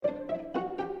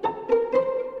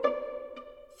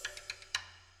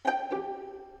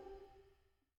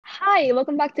Hi,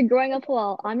 welcome back to Growing Up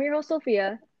Halal. I'm your host,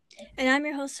 Sophia. And I'm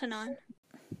your host, Hanan.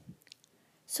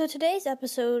 So today's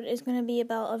episode is going to be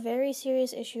about a very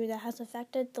serious issue that has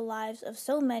affected the lives of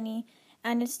so many,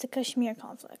 and it's the Kashmir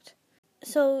conflict.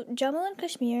 So Jammu and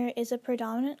Kashmir is a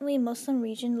predominantly Muslim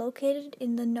region located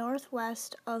in the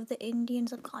northwest of the Indian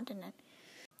subcontinent.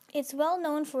 It's well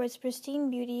known for its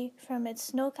pristine beauty, from its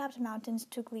snow-capped mountains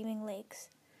to gleaming lakes.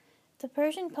 The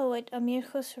Persian poet Amir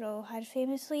Khusro had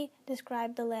famously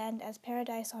described the land as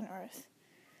paradise on earth.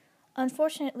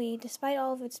 Unfortunately, despite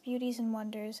all of its beauties and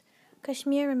wonders,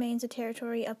 Kashmir remains a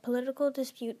territory of political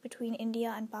dispute between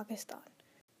India and Pakistan.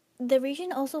 The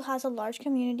region also has a large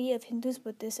community of Hindus,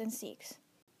 Buddhists, and Sikhs.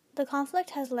 The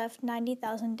conflict has left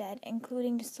 90,000 dead,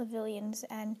 including civilians,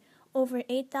 and over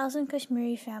 8,000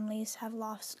 Kashmiri families have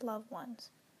lost loved ones.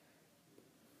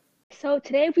 So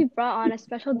today we brought on a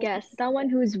special guest, someone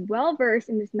who is well versed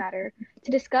in this matter,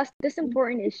 to discuss this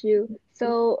important issue.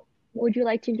 So would you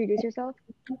like to introduce yourself?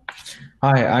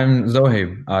 Hi, I'm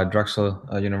Zohaib, Drexel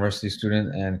University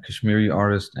student and Kashmiri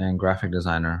artist and graphic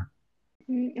designer.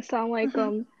 Assalamu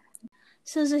alaikum.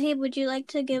 So, Zohaib, would you like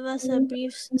to give us a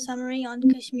brief summary on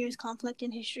Kashmir's conflict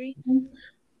in history?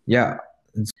 Yeah.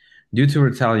 Due to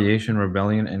retaliation,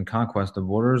 rebellion, and conquest, the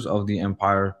borders of the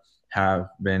empire have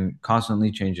been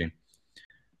constantly changing.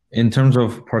 In terms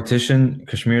of partition,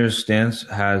 Kashmir's stance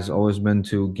has always been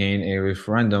to gain a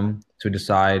referendum to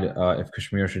decide if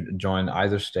Kashmir should join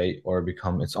either state or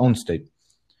become its own state.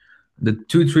 The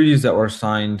two treaties that were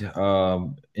signed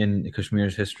in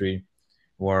Kashmir's history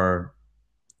were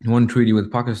one treaty with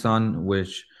Pakistan,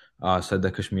 which said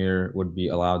that Kashmir would be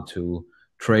allowed to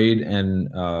trade and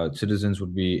citizens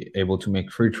would be able to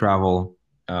make free travel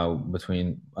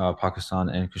between Pakistan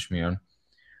and Kashmir.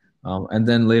 And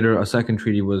then later, a second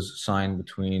treaty was signed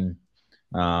between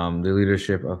the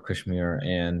leadership of Kashmir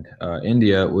and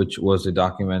India, which was a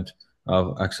document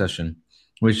of accession,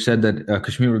 which said that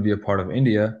Kashmir would be a part of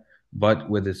India, but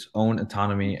with its own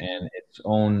autonomy and its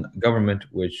own government,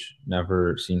 which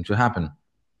never seemed to happen.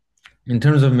 In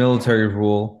terms of military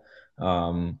rule,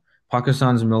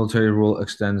 Pakistan's military rule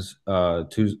extends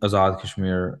to Azad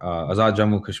Kashmir, Azad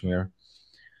Jammu Kashmir,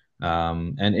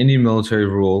 and Indian military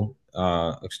rule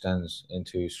extends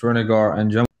into Srinagar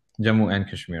and Jammu and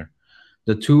Kashmir.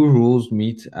 The two rules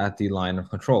meet at the line of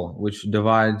control, which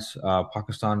divides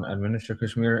Pakistan-administered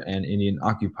Kashmir and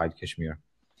Indian-occupied Kashmir.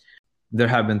 There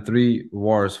have been 3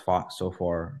 wars fought so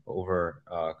far over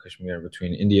Kashmir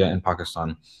between India and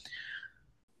Pakistan.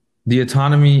 The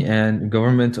autonomy and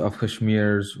government of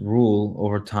Kashmir's rule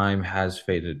over time has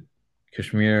faded.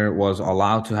 Kashmir was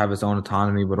allowed to have its own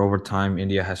autonomy, but over time,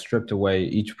 India has stripped away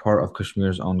each part of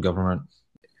Kashmir's own government.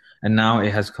 And now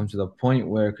it has come to the point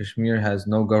where Kashmir has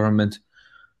no government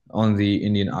on the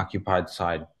Indian-occupied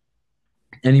side.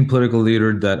 Any political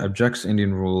leader that objects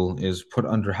Indian rule is put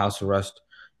under house arrest,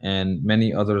 and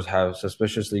many others have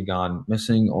suspiciously gone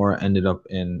missing or ended up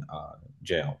in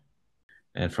jail.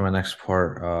 And for my next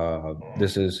part,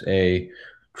 this is a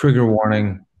trigger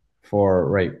warning for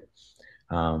rape.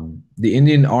 The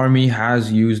Indian Army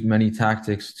has used many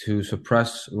tactics to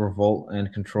suppress, revolt,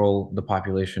 and control the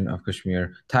population of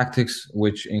Kashmir. Tactics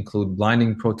which include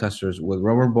blinding protesters with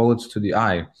rubber bullets to the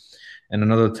eye, and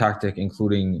another tactic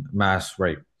including mass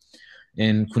rape.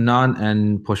 In Kunan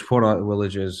and Poshpora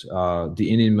villages, the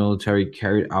Indian military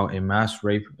carried out a mass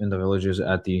rape in the villages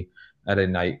at a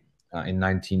night in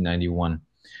 1991.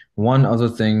 One of the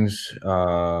things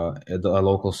a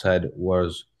local said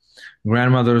was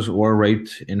grandmothers were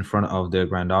raped in front of their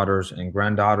granddaughters, and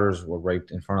granddaughters were raped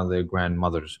in front of their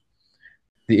grandmothers.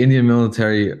 The Indian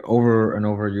military over and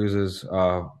over uses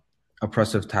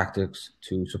oppressive tactics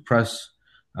to suppress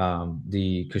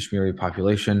the Kashmiri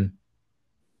population.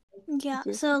 Yeah,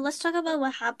 so let's talk about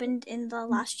what happened in the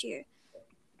last year.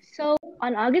 So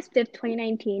on August 5th,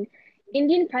 2019,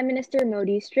 Indian Prime Minister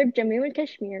Modi stripped Jammu and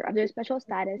Kashmir of their special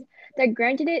status that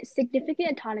granted it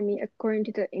significant autonomy according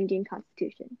to the Indian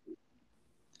constitution.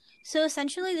 So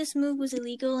essentially, this move was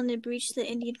illegal and it breached the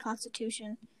Indian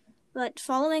constitution. But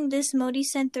following this, Modi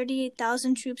sent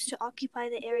 38,000 troops to occupy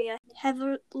the area,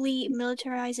 heavily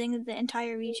militarizing the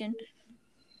entire region.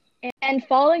 And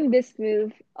following this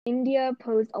move, India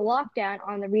posed a lockdown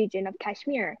on the region of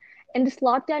Kashmir, and this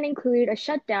lockdown included a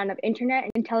shutdown of internet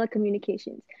and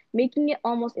telecommunications, making it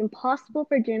almost impossible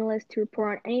for journalists to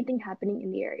report on anything happening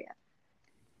in the area.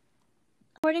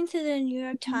 According to the New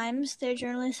York Times, their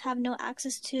journalists have no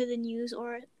access to the news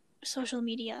or social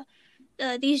media.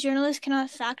 These journalists cannot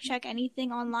fact-check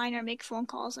anything online or make phone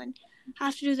calls and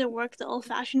have to do their work the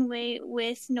old-fashioned way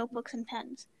with notebooks and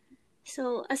pens.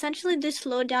 So essentially this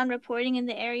slowed down reporting in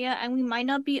the area, and we might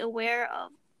not be aware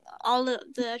all of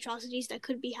the atrocities that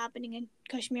could be happening in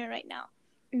Kashmir right now.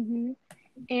 Mm-hmm.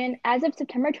 And as of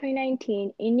September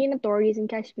 2019, Indian authorities in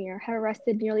Kashmir have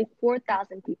arrested nearly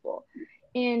 4,000 people.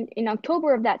 And in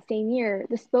October of that same year,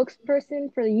 the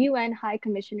spokesperson for the UN High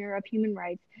Commissioner of Human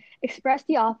Rights expressed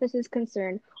the office's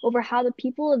concern over how the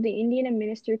people of the Indian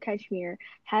administered Kashmir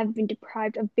have been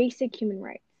deprived of basic human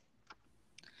rights.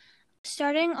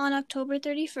 Starting on October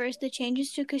 31st, the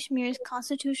changes to Kashmir's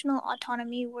constitutional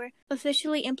autonomy were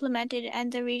officially implemented,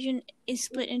 and the region is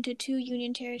split into 2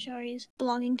 union territories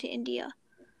belonging to India.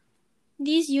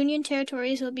 These union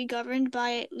territories will be governed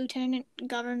by lieutenant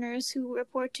governors who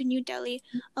report to New Delhi,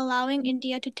 allowing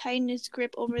India to tighten its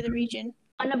grip over the region.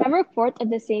 On November 4th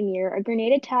of the same year, a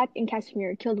grenade attack in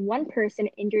Kashmir killed 1 person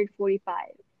and injured 45.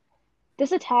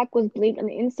 This attack was blamed on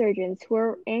the insurgents who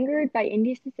were angered by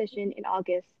India's decision in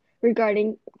August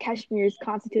regarding Kashmir's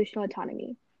constitutional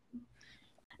autonomy.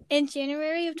 In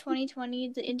January of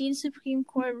 2020, the Indian Supreme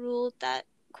Court ruled that,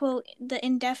 quote, the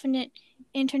indefinite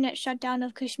internet shutdown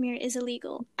of Kashmir is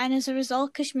illegal, and as a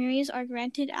result, Kashmiris are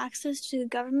granted access to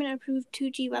government-approved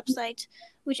 2G websites,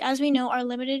 which, as we know, are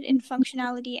limited in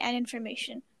functionality and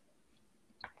information.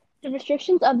 The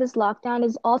restrictions of this lockdown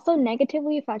is also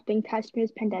negatively affecting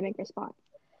Kashmir's pandemic response.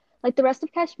 Like the rest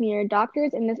of Kashmir,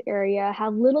 doctors in this area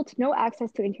have little to no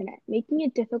access to internet, making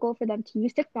it difficult for them to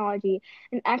use technology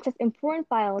and access important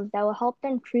files that will help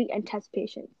them treat and test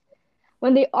patients.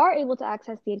 When they are able to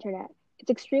access the internet, it's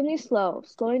extremely slow,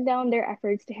 slowing down their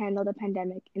efforts to handle the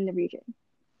pandemic in the region.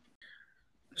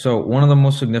 So one of the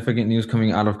most significant news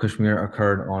coming out of Kashmir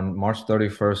occurred on March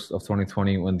 31st of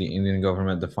 2020 when the Indian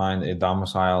government defined a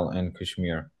domicile in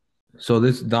Kashmir. So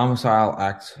this Domicile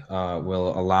Act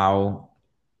will allow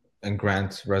and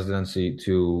grant residency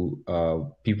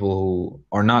to people who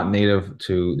are not native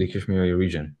to the Kashmiri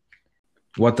region.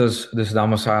 What does this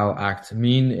Domicile Act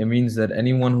mean? It means that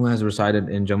anyone who has resided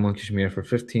in Jammu and Kashmir for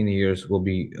 15 years will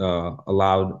be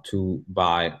allowed to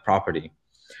buy property.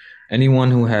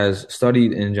 Anyone who has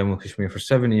studied in Jammu and Kashmir for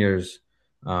 7 years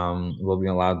will be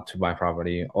allowed to buy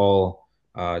property. All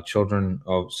children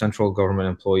of central government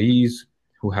employees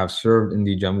who have served in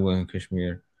the Jammu and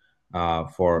Kashmir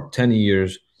for 10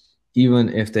 years, even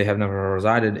if they have never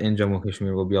resided in Jammu and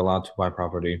Kashmir, will be allowed to buy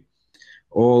property.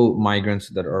 All migrants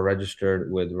that are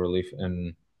registered with Relief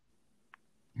and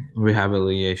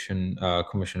Rehabilitation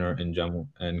Commissioner in Jammu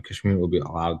and Kashmir will be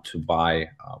allowed to buy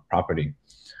property.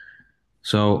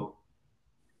 So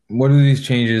what do these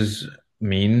changes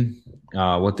mean?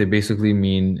 What they basically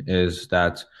mean is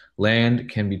that land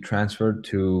can be transferred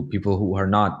to people who are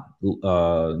not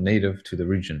native to the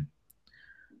region.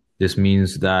 This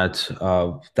means that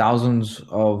thousands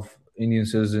of Indian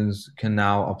citizens can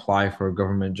now apply for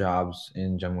government jobs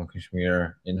in Jammu and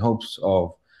Kashmir in hopes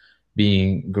of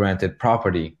being granted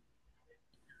property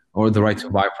or the right to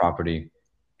buy property.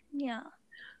 Yeah.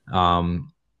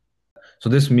 So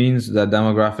this means that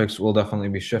demographics will definitely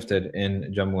be shifted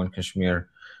in Jammu and Kashmir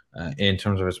in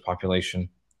terms of its population,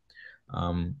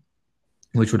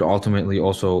 which would ultimately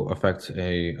also affect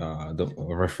the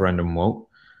referendum vote.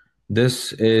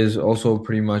 This is also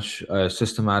pretty much a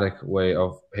systematic way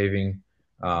of paving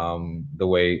the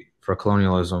way for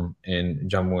colonialism in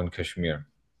Jammu and Kashmir.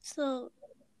 So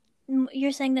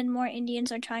you're saying that more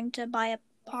Indians are trying to buy a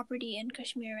property in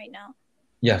Kashmir right now?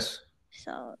 Yes.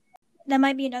 So that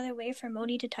might be another way for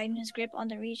Modi to tighten his grip on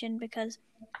the region, because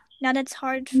now it's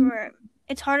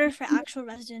harder for actual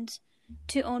residents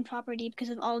to own property because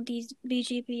of all of these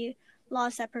BGP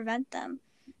laws that prevent them.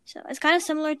 So it's kind of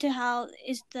similar to how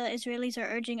the Israelis are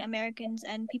urging Americans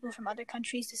and people from other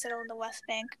countries to settle in the West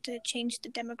Bank to change the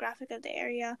demographic of the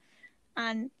area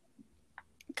and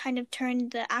kind of turn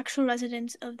the actual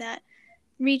residents of that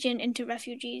region into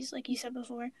refugees, like you said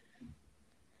before.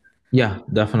 Yeah,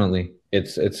 definitely.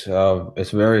 It's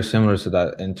very similar to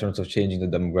that in terms of changing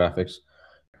the demographics.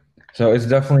 So it's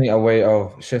definitely a way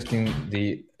of shifting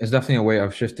the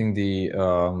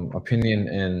opinion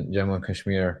in Jammu and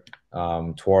Kashmir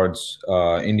towards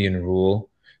Indian rule,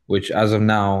 which as of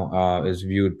now is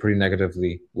viewed pretty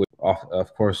negatively.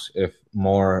 Of course, if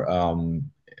more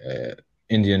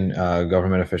Indian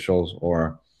government officials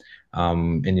or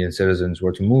Indian citizens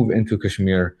were to move into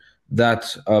Kashmir,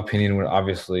 that opinion would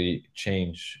obviously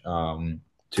change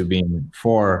to being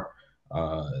for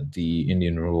the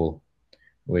Indian rule,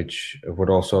 which would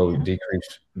also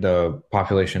decrease the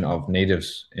population of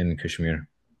natives in Kashmir.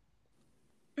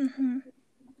 Mm-hmm.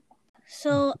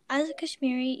 So, as a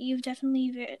Kashmiri, you've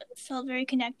definitely felt very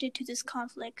connected to this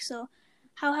conflict. So,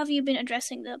 how have you been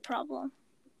addressing the problem?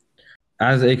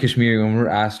 As a Kashmiri, when we're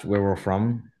asked where we're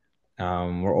from,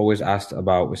 we're always asked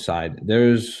about which side.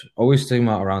 There's always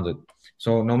stigma around it.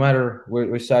 So no matter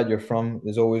which side you're from,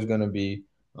 there's always going to be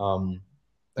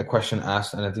a question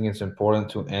asked, and I think it's important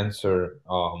to answer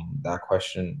that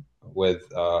question with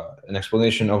an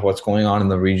explanation of what's going on in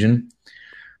the region,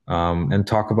 and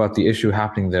talk about the issue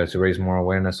happening there to raise more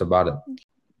awareness about it.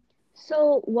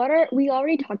 So we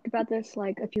already talked about this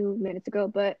like a few minutes ago,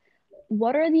 but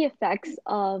what are the effects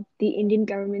of the Indian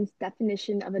government's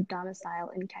definition of a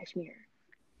domicile in Kashmir?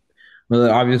 Well,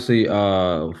 it obviously,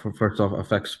 first off,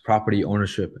 affects property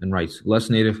ownership and rights. Less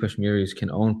native Kashmiris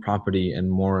can own property, and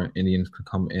more Indians can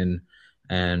come in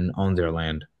and own their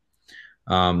land.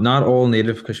 Not all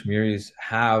native Kashmiris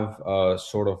have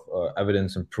sort of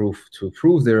evidence and proof to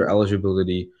prove their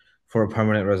eligibility for a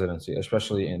permanent residency,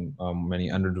 especially in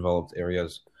many underdeveloped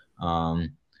areas.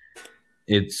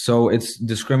 It's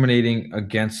discriminating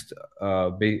against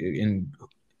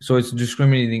it's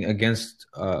discriminating against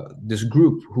this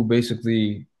group who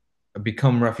basically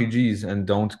become refugees and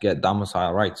don't get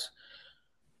domicile rights.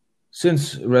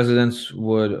 Since residents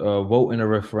would vote in a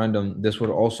referendum, this would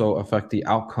also affect the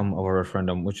outcome of a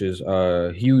referendum, which is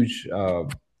a huge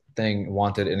thing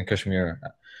wanted in Kashmir.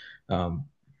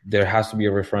 There has to be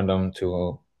a referendum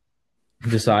to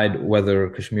decide whether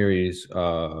Kashmiris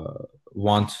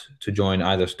want to join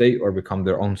either state or become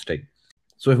their own state.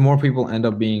 So if more people end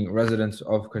up being residents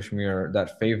of Kashmir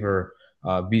that favor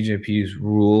BJP's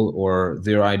rule or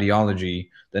their ideology,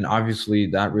 then obviously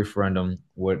that referendum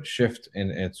would shift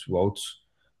in its votes,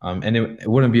 and it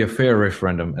wouldn't be a fair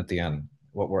referendum at the end.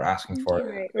 What we're asking for is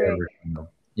a fair referendum.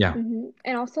 Yeah.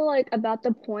 And also like about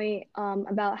the point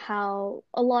about how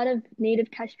a lot of native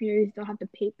Kashmiris don't have the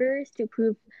papers to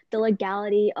prove the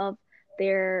legality of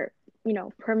their,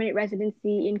 permanent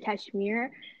residency in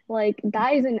Kashmir. Like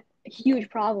that is a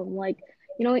huge problem. Like,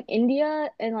 in India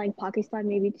and like Pakistan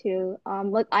maybe too.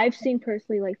 Like I've seen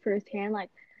personally like firsthand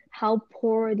like how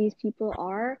poor these people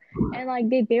are, and like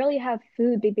they barely have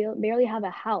food, they barely have a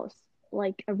house,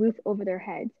 like a roof over their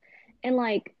heads. And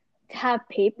like to have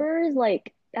papers,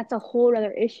 like that's a whole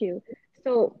other issue.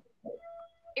 So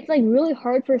it's like really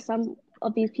hard for some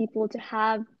of these people to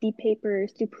have the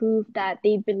papers to prove that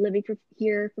they've been living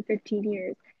here for 15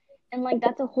 years. And like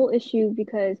that's a whole issue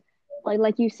because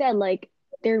like you said, like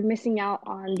they're missing out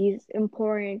on these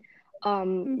important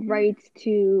rights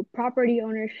to property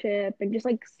ownership and just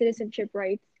like citizenship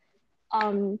rights.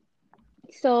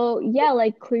 So yeah,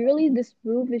 like clearly this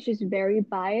move is just very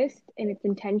biased in its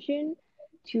intention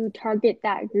to target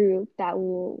that group that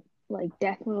will like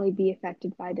definitely be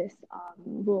affected by this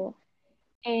rule.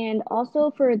 And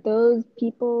also for those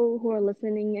people who are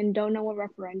listening and don't know what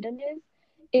referendum is,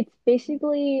 it's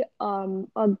basically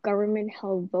a government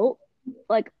held vote,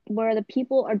 like where the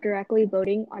people are directly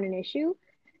voting on an issue.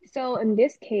 So in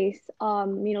this case,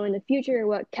 in the future,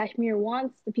 what Kashmir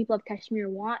wants, the people of Kashmir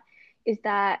want, is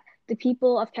that the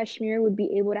people of Kashmir would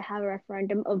be able to have a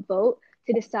referendum, a vote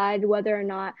to decide whether or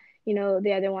not,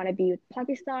 they either want to be with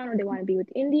Pakistan or they want to be with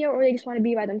India or they just want to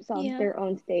be by themselves, their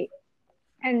own state.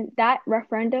 And that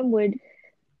referendum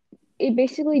it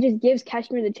basically just gives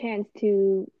Kashmir the chance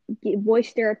to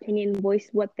voice their opinion, voice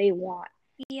what they want.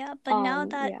 Yeah, but now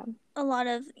that a lot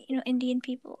of Indian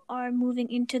people are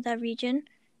moving into that region,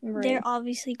 they're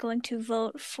obviously going to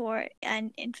vote for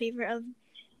and in favor of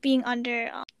being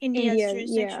under India's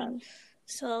jurisdiction. Yeah.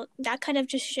 So that kind of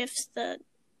just shifts the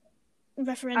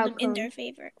referendum in their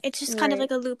favor. It's just kind of like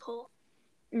a loophole.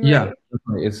 Yeah,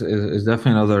 it's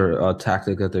definitely another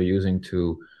tactic that they're using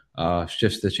to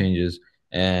shift the changes.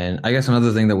 And I guess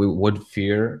another thing that we would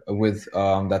fear with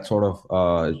that sort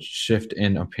of shift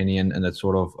in opinion and that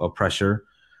sort of pressure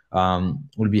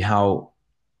would be how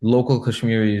local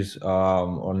Kashmiris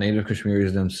or native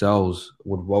Kashmiris themselves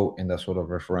would vote in that sort of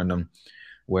referendum,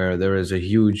 where there is a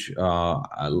huge,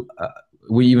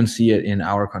 we even see it in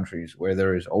our countries, where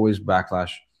there is always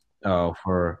backlash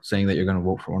for saying that you're going to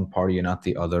vote for one party and not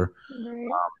the other. Right.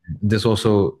 This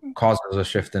also causes a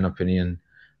shift in opinion.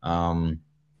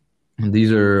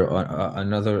 These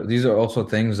are these are also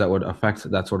things that would affect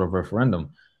that sort of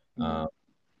referendum. Yeah,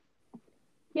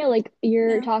 like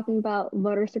you're talking about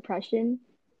voter suppression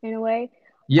in a way.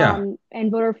 Yeah.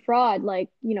 And voter fraud, like,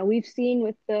 we've seen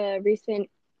with the recent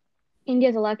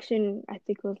India's election, I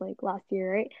think it was like last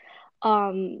year, right?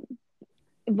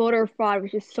 Voter fraud,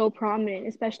 which is so prominent,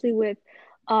 especially with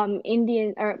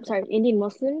Indian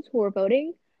Muslims who are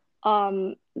voting.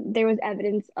 There was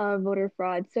evidence of voter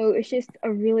fraud. So it's just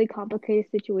a really complicated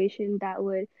situation that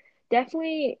would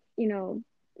definitely,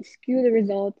 skew the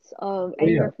results of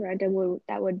any referendum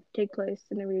that would take place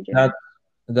in the region.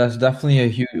 That's definitely a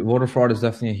huge voter fraud is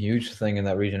definitely a huge thing in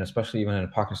that region, especially even in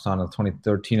Pakistan. In the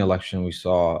 2013 election, we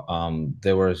saw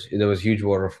there was huge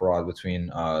voter fraud between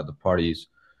the parties,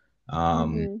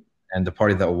 um, Mm-hmm. and the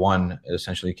party that won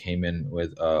essentially came in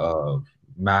with a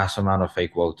mass amount of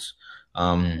fake votes.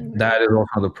 Right. That is also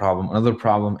another problem. Another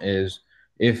problem is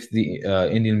if the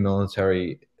Indian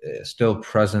military is still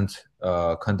present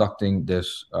conducting this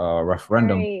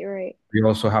referendum, Right, right. we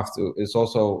also have to it's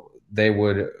also they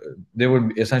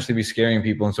would essentially be scaring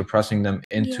people and suppressing them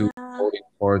into Yeah. voting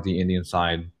for the Indian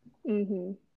side.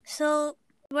 Mm-hmm. So,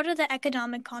 what are the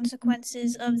economic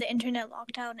consequences of the internet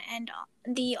lockdown and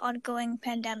the ongoing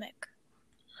pandemic?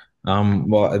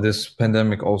 Well, this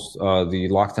pandemic also the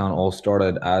lockdown all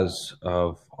started as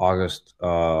of August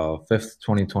 5th,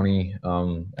 2020,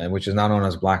 and which is now known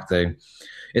as Black Day.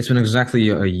 It's been exactly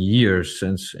a year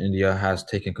since India has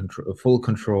taken full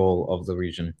control of the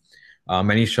region.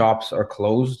 Many shops are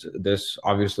closed. This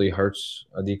obviously hurts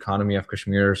the economy of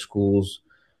Kashmir. Schools,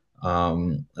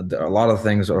 a lot of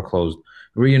things are closed.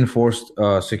 Reinforced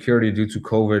security due to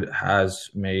COVID has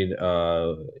made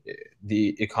the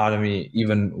economy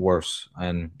even worse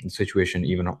and the situation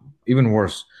even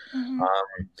worse. Mm-hmm.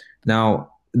 Now,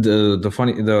 the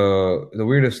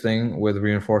weirdest thing with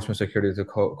reinforcement security to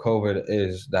COVID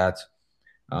is that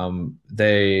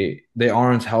they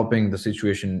aren't helping the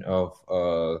situation of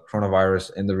coronavirus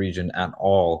in the region at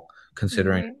all,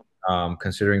 considering Right.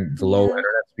 considering the low Yeah.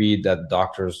 internet speed that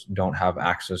doctors don't have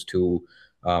access to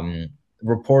um,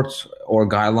 reports or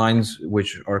guidelines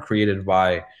which are created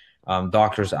by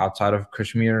doctors outside of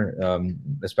Kashmir,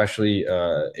 especially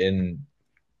in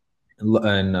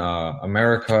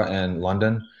America and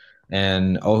London,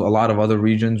 and a lot of other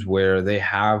regions where they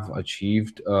have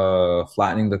achieved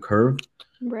flattening the curve.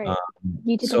 Um, Right.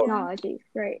 Due to so Yeah. technology.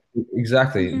 Right.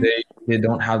 exactly, Mm-hmm. they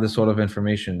don't have this sort of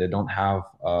information. They don't have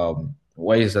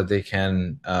ways that they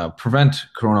can prevent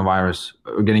coronavirus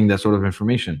or getting that sort of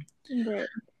information. Right.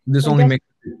 This Like only just makes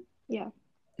yeah.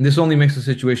 this only makes the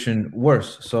situation worse.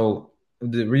 So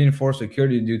the reinforced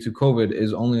security due to COVID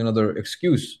is only another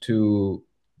excuse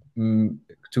mm,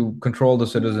 to control the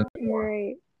citizens Yeah. more.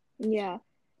 Right. Yeah.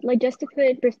 Like just to put it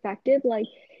in perspective, like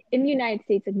in the United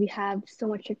States, like we have so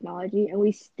much technology and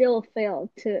we still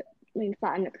fail to like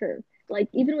flatten the curve. Like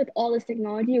even with all this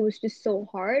technology, it was just so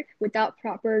hard without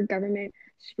proper government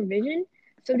supervision.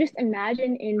 So just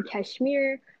imagine in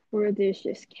Kashmir where there's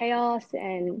just chaos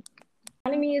and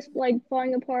economy is like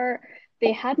falling apart.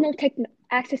 They have no tech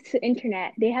access to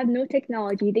internet. They have no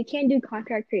technology. They can't do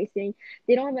contact tracing.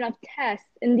 They don't have enough tests,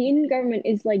 and the Indian government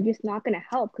is like just not going to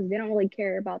help because they don't really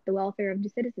care about the welfare of the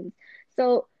citizens.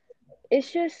 So it's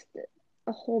just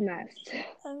a whole mess.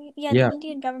 Yeah, the Yeah,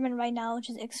 Indian government right now is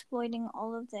just exploiting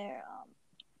all of their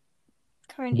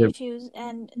current the, issues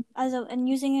and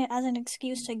using it as an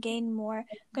excuse to gain more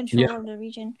yeah. control of the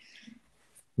region.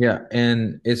 Yeah,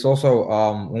 and it's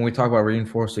also when we talk about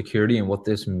reinforced security and what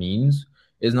this means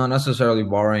is not necessarily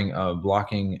barring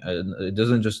blocking. It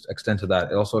doesn't just extend to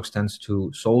that. It also extends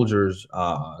to soldiers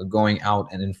going out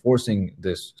and enforcing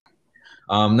this.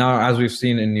 Now, as we've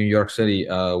seen in New York City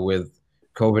with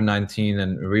COVID-19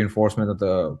 and reinforcement that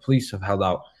the police have held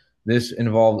out, this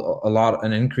involved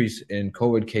an increase in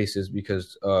COVID cases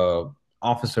because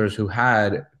officers who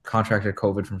had contracted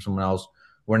COVID from someone else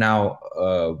were now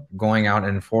going out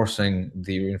and enforcing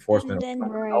the And reinforcement. then the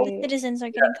Right. citizens are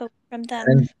getting COVID from them.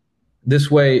 And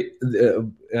this way,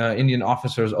 Indian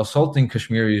officers assaulting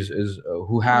Kashmiris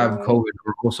who have Right. COVID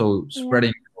are also Yeah.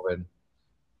 spreading COVID.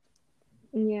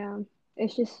 Yeah.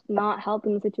 It's just not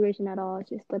helping the situation at all. It's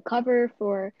just a cover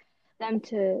for them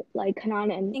to like come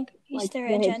on and Increase like their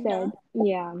they had agenda. said,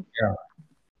 yeah.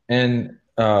 And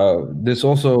this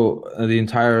also the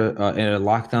entire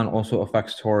lockdown also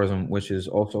affects tourism, which is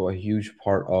also a huge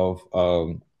part of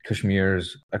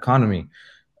Kashmir's economy.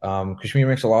 Kashmir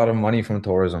makes a lot of money from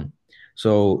tourism.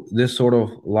 So this sort of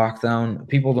lockdown,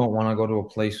 people don't want to go to a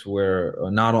place where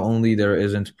not only there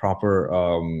isn't proper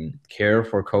care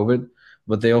for COVID,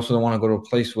 but they also don't want to go to a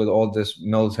place with all this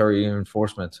military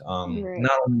enforcement. Right.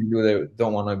 Not only do they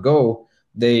don't want to go,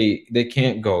 they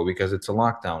can't go because it's a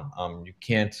lockdown. You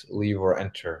can't leave or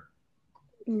enter.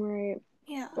 Right.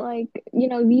 Yeah. Like, you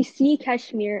know, we see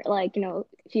Kashmir, like, you know,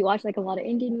 if you watch like a lot of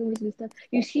Indian movies and stuff,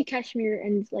 you see Kashmir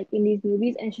and like in these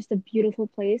movies, and it's just a beautiful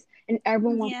place, and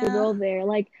everyone wants to Yeah. go there.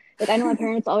 Like I know my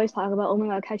parents always talk about, oh my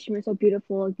God, Kashmir is so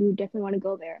beautiful, you definitely want to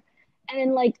go there. And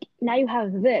then like now you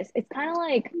have this. It's kind of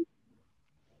like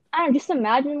I don't know, just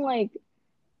imagine like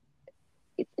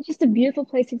it's just a beautiful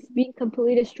place. It's being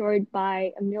completely destroyed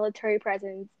by a military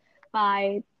presence,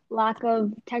 by lack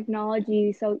of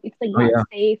technology, so it's like Oh not yeah,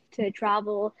 safe to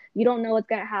travel. You don't know what's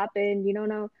gonna happen. You don't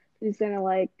know who's gonna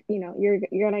you're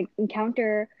gonna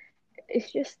encounter.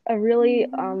 It's just a really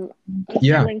yeah.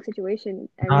 unsettling situation,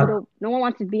 and Not no one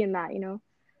wants to be in that.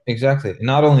 exactly.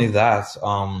 Not only that,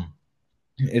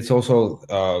 it's also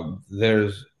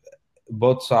there's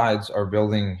both sides are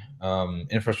building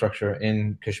infrastructure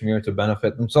in Kashmir to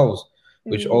benefit themselves,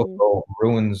 which Mm, also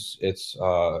ruins its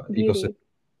ecosystem.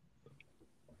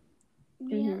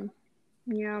 beauty. Yeah.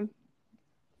 Hmm. Yeah.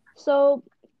 So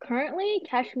currently,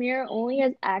 Kashmir only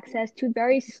has access to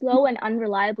very slow and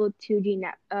unreliable 2G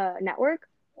network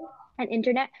and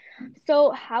internet.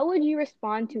 So how would you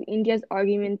respond to India's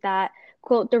argument that,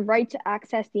 quote, the right to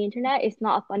access the internet is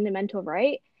not a fundamental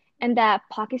right, and that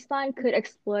Pakistan could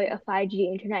exploit a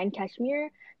 5G internet in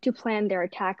Kashmir to plan their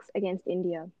attacks against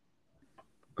India?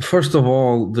 First of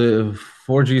all, the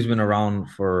 4G has been around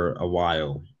for a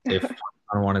while. If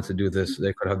Pakistan wanted to do this,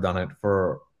 they could have done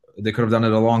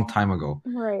it a long time ago.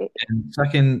 Right. And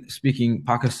second, speaking,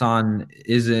 Pakistan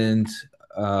isn't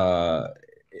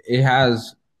it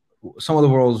has some of the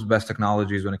world's best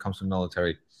technologies when it comes to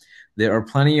military. There are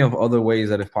plenty of other ways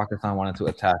that if Pakistan wanted to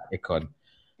attack, it could. Um,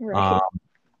 Right.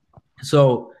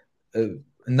 so, uh,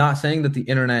 not saying that the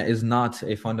internet is not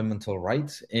a fundamental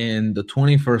right in the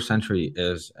 21st century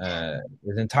is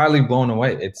entirely blown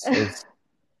away.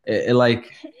 Like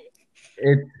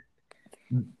it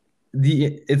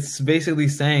it's basically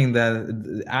saying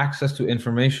that access to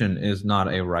information is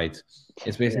not a right.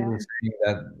 It's basically Yeah. saying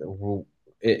that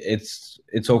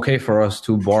it's okay for us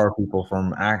to bar people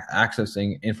from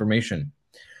accessing information.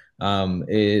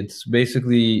 It's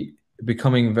basically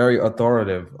becoming very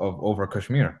authoritative over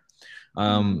Kashmir.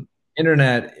 Mhm.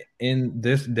 Internet in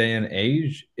this day and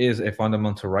age is a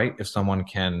fundamental right if someone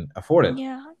can afford it.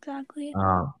 Yeah, exactly.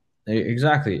 Uh,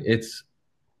 exactly. It's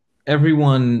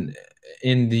everyone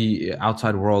in the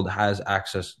outside world has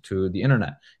access to the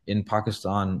internet. In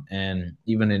Pakistan and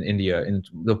even in India, in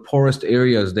the poorest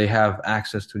areas, they have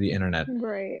access to the internet.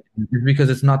 Right. It's because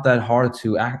it's not that hard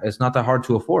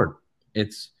to afford.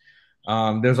 It's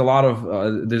there's a lot of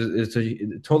it's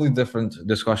a totally different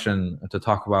discussion to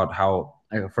talk about how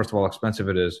first of all expensive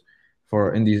it is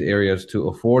for in these areas to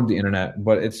afford the internet,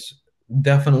 but it's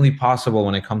definitely possible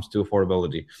when it comes to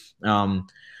affordability. Um,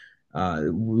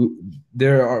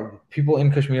 there are people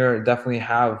in Kashmir definitely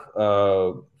have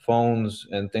phones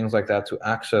and things like that to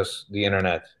access the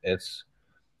internet. It's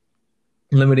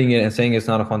limiting it and saying it's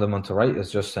not a fundamental right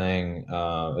is just saying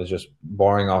is just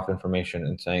barring off information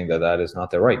and saying that that is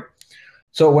not their right.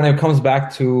 So when it comes back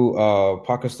to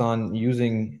Pakistan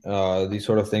using these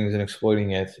sort of things and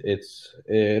exploiting it,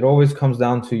 it always comes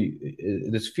down to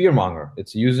this fear monger.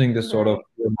 It's using this sort of Right.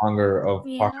 fear monger of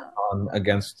Yeah. Pakistan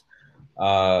against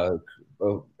uh,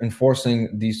 enforcing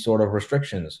these sort of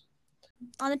restrictions.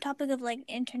 On the topic of like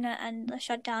internet and the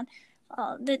shutdown,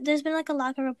 there's been like a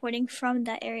lack of reporting from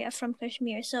that area, from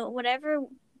Kashmir. So whatever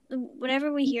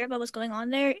we hear about what's going on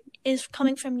there is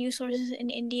coming from news sources in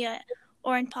India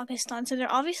or in Pakistan. So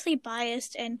they're obviously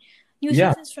biased, and news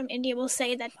Yeah, sources from India will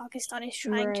say that Pakistan is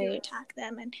trying to Right. attack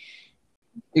them. And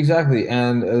exactly.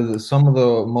 And some of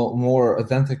the more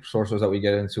authentic sources that we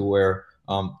get into, where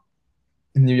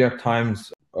New York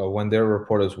Times, when their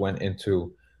reporters went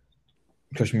into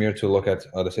Kashmir to look at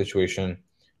the situation.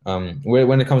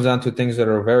 When it comes down to things that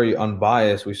are very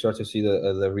unbiased, we start to see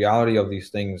the reality of these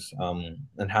things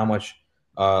and how much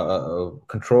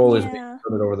control is being yeah,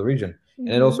 exerted over the region. And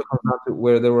it Hmm. also comes down to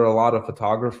where there were a lot of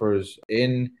photographers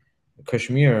in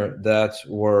Kashmir that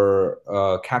were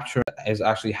captured as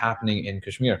actually happening in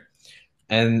Kashmir,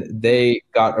 and they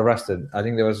got arrested. I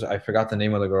think I forgot the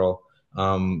name of the girl,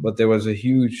 but there was a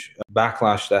huge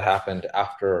backlash that happened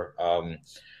after.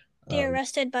 they're Um,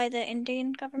 arrested by the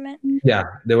Indian government. Yeah,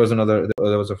 there was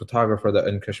a photographer that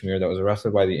in Kashmir that was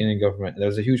arrested by the Indian government. There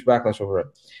was a huge backlash over it,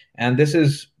 and this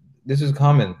is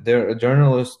common. There,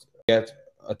 journalists get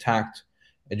attacked,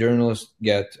 journalists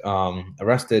get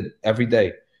arrested every day.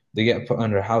 They get put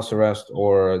under house arrest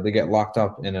or they get locked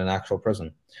up in an actual prison.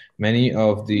 Many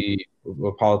of the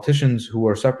politicians who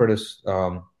are separatists,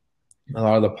 a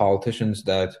lot of the politicians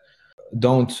that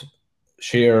don't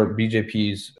share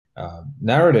BJP's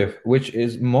narrative, which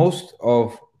is most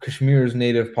of Kashmir's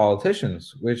native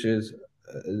politicians, which is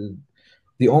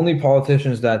the only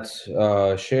politicians that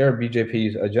share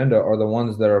BJP's agenda are the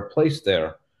ones that are placed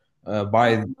there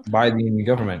by the Indian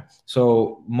government.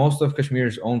 So most of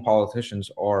Kashmir's own politicians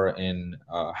are in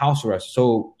house arrest.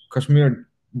 So Kashmir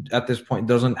at this point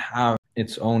doesn't have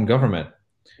its own government.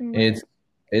 It's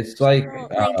Right. It's like So,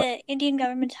 like the Indian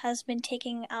government has been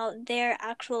taking out their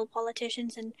actual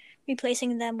politicians and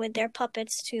replacing them with their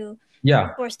puppets to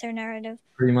yeah, force their narrative.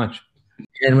 pretty much.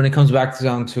 And when it comes back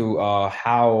down to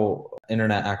how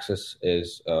internet access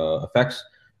is affects,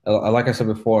 like I said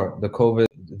before, the COVID,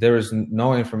 there is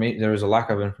no information. There is a lack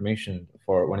of information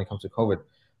for when it comes to COVID.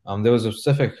 There was a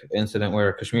specific incident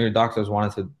where Kashmiri doctors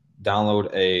wanted to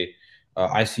download a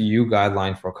ICU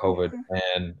guideline for COVID,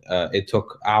 and it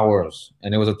took hours,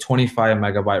 and it was a 25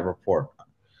 megabyte report.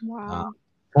 Wow.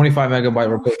 25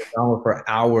 megabyte report download for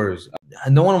hours.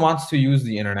 No one wants to use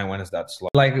the internet when it's that slow.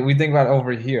 Like we think about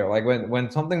over here, like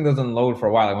when something doesn't load for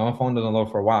a while, like when my phone doesn't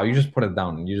load for a while, you just put it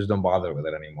down and you just don't bother with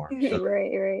it anymore. So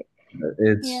Right.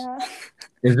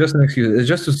 it's just an excuse. It's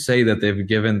just to say that they've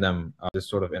given them this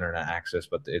sort of internet access,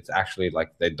 but it's actually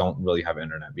like they don't really have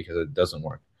internet because it doesn't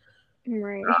work.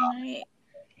 Right.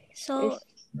 So,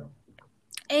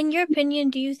 in your opinion,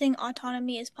 do you think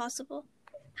autonomy is possible?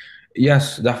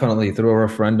 Yes, definitely. Through a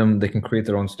referendum, they can create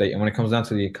their own state. And when it comes down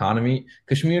to the economy,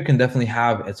 Kashmir can definitely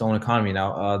have its own economy.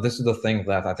 Now, this is the thing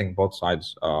that I think both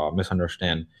sides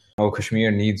misunderstand. Oh,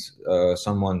 Kashmir needs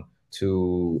someone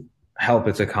to help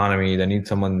its economy. They need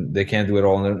someone. They can't do it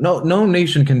all. No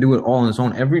nation can do it all on its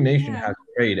own. Every nation has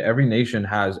trade. Every nation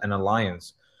has an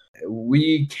alliance.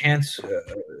 We can't,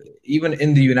 even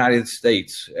in the United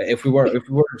States, if we were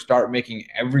to start making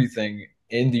everything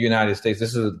in the United States,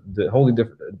 this is a wholly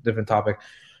different topic,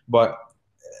 but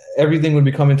everything would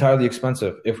become entirely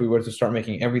expensive if we were to start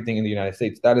making everything in the United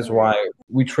States. That is why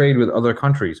we trade with other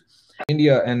countries.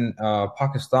 India and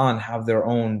Pakistan have their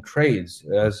own trades,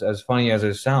 as funny as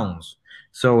it sounds.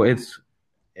 So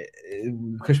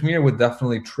Kashmir would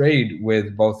definitely trade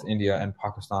with both India and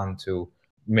Pakistan to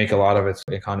make a lot of its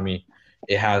economy.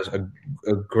 It has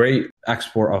a great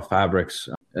export of fabrics,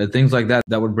 things like that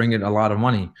would bring it a lot of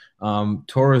money.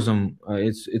 Tourism,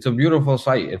 it's a beautiful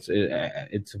site.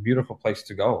 It's a beautiful place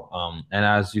to go. And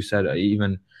as you said,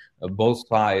 even both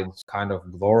sides kind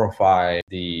of glorify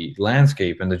the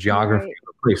landscape and the geography of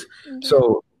the place.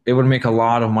 So it would make a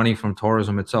lot of money from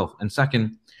tourism itself. And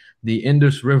second, the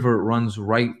Indus River runs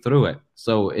right through it,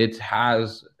 so it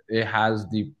has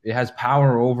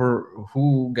power over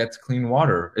who gets clean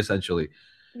water, essentially.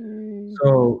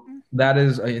 So that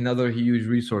is another huge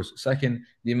resource. Second,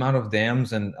 the amount of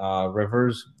dams and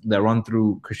rivers that run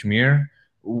through Kashmir,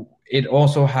 it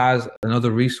also has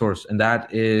another resource, and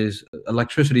that is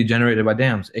electricity generated by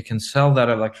dams. It can sell that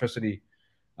electricity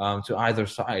to either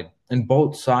side. And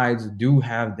both sides do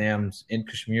have dams in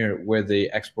Kashmir where they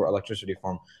export electricity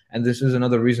from. And this is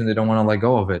another reason they don't want to let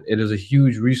go of it. It is a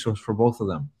huge resource for both of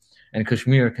them. And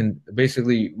Kashmir can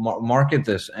basically market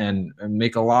this and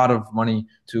make a lot of money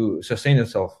to sustain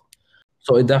itself.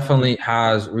 So it definitely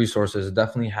has resources. It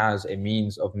definitely has a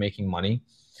means of making money.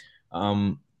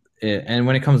 And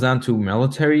when it comes down to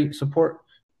military support,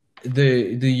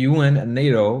 the UN and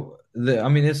NATO,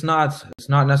 it's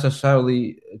not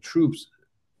necessarily troops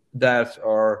that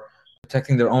are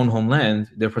protecting their own homeland.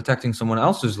 They're protecting someone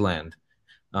else's land.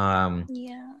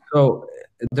 So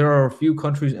there are a few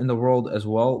countries in the world as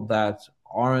well that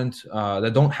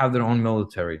don't have their own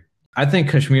military. I think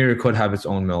Kashmir could have its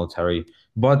own military,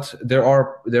 but there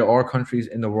are countries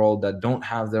in the world that don't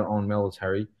have their own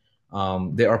military.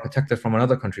 They are protected from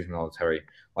another country's military.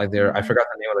 Like I forgot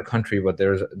the name of the country, but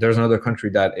there's another country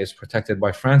that is protected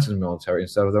by France's military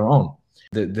instead of their own.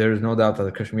 There's no doubt that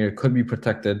the Kashmir could be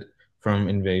protected from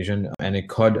invasion, and it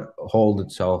could hold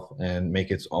itself and make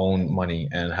its own money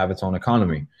and have its own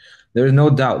economy. There's no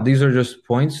doubt. These are just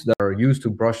points that are used to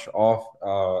brush off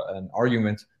an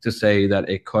argument to say that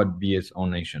it could be its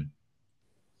own nation.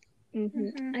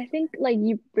 I think like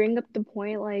you bring up the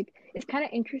point, like it's kind of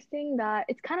interesting that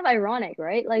it's kind of ironic,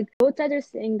 right? Like both sides are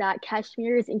saying that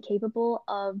Kashmir is incapable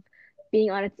of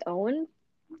being on its own,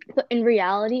 but in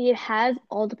reality, it has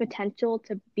all the potential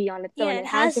to be on its own. It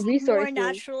has the resources. More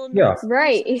natural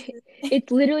right. resources. It's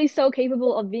literally so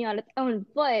capable of being on its own,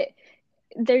 but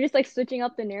they're just like switching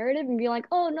up the narrative and being like,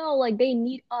 oh no, like they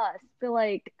need us. But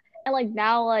like, and like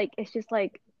now, like it's just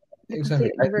like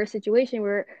Exactly. a reverse situation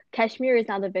where Kashmir is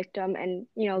now the victim, and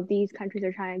these countries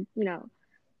are trying to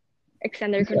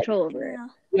extend their control over it.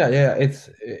 Yeah.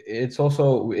 It's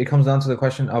also, it comes down to the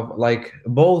question of like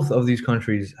both of these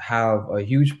countries have a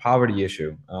huge poverty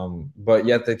issue, but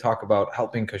yet they talk about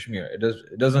helping Kashmir. It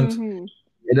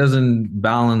doesn't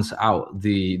balance out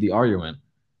the argument.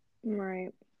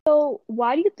 Right. So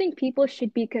why do you think people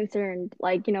should be concerned?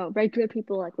 Like, regular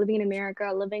people like living in America,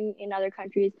 living in other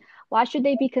countries, why should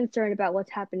they be concerned about what's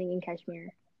happening in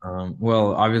Kashmir?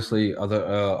 Well, obviously,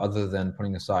 other than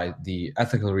putting aside the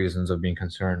ethical reasons of being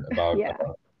concerned about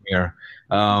Kashmir.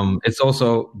 It's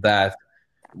also that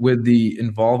with the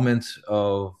involvement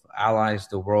of allies,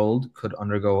 the world could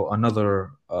undergo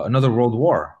another world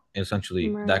war, essentially,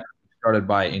 that Right. could be started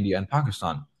by India and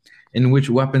Pakistan, in which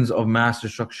weapons of mass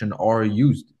destruction are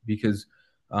used because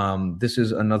this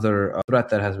is another threat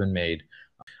that has been made.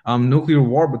 Nuclear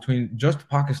war between just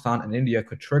Pakistan and India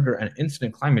could trigger an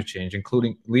instant climate change,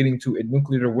 including leading to a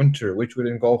nuclear winter, which would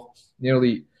engulf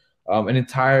nearly an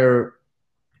entire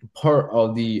part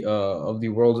of the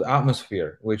world's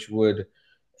atmosphere, which would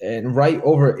and right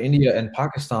over India and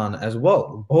Pakistan as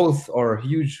well. Both are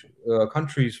huge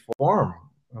countries for farm.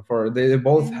 For they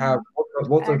both have Hmm.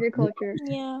 both are Agriculture.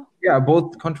 Yeah. yeah,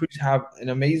 both countries have an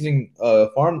amazing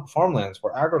farmlands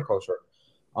for agriculture.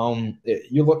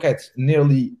 You look at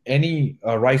nearly any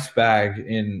rice bag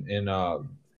in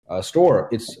a store,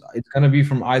 it's going to be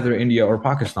from either India or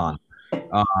Pakistan.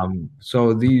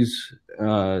 So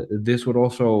this would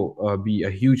also be a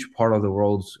huge part of the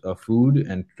world's food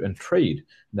and trade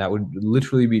that would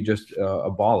literally be just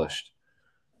abolished.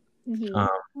 Hmm. Uh,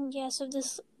 Yeah, so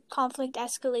this conflict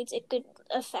escalates, it could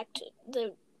affect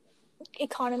the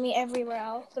economy everywhere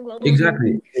else, the global economy.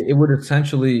 exactly. It would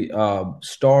essentially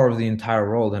starve the entire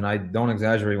world, and I don't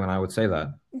exaggerate when I would say that.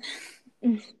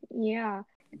 Yeah.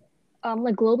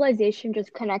 Like globalization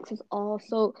just connects us all.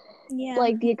 So Yeah.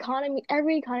 like the economy,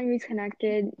 every economy is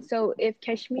connected. So if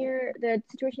Kashmir, the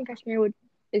situation in Kashmir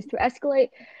is to escalate,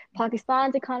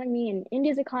 Pakistan's economy and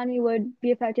India's economy would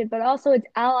be affected, but also its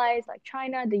allies like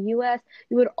China, the US,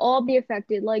 we would all be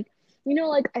affected. Like,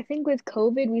 like I think with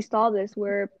COVID, we saw this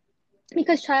where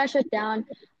because China shut down,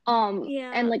 and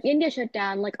Yeah. like India shut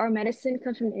down, like our medicine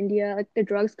comes from India, like the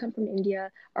drugs come from India,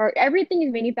 or everything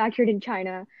is manufactured in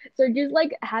China. So just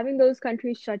like having those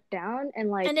countries shut down and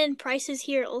like And then prices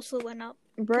here also went up.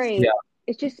 right, Yeah,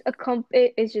 it's just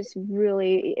it's just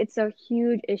really it's a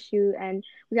huge issue, and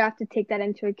we have to take that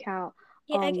into account,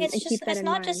 Yeah, and keep that it's in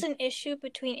not just mind. an issue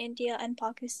between India and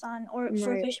Pakistan or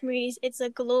for Right, Kashmiris, it's a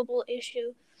global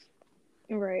issue.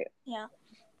 right. Yeah.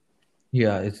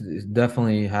 yeah, it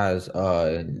definitely has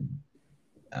uh,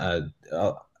 uh,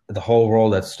 the whole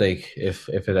world at stake if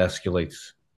it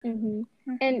escalates. Hmm.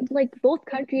 And Mhm. like both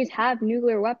countries have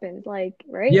nuclear weapons, like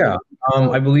right, Yeah, like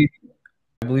so. I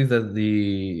believe that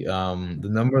the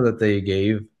number that they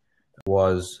gave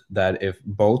was that if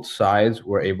both sides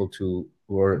were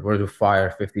to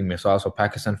fire 50 missiles, so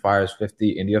Pakistan fires 50,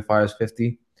 India fires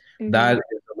 50, that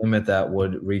Hmm. is the limit that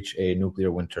would reach a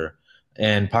nuclear winter.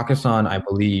 And Pakistan, I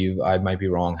believe, I might be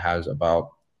wrong, has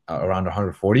about around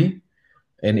 140,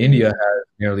 and India Hmm. has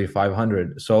nearly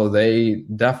 500. So they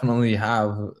definitely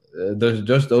have, there's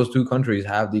just those two countries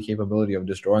have the capability of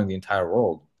destroying the entire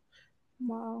world.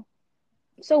 Wow.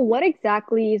 So what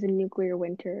exactly is a nuclear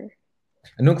winter?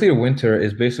 A nuclear winter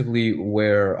is basically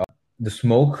where the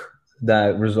smoke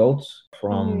that results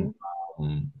Hmm.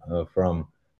 from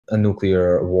a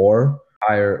nuclear war,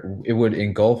 it would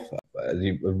engulf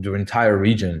the entire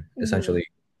region Hmm. essentially,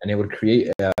 and it would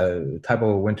create a type of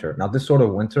a winter. Now, this sort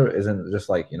of winter isn't just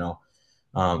like,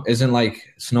 isn't like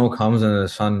snow comes and the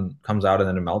sun comes out and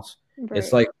then it melts.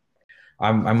 It's Right. like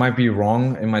I might be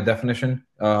wrong in my definition,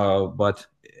 but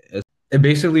it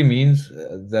basically means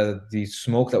that the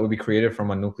smoke that would be created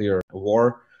from a nuclear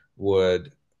war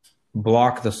would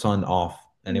block the sun off,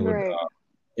 and Right.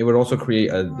 it would also create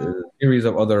a Wow. series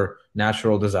of other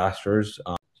natural disasters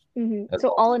Hmm. as So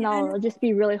well. all in Yeah, all, and it'll just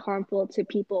be really harmful to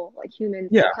people, like humans,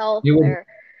 Yeah, their health, it would. their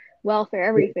welfare,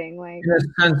 everything. Like, In a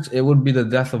sense, it would be the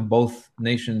death of both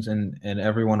nations and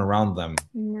everyone around them,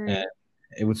 and right.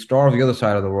 it would starve the other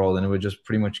side of the world, and it would just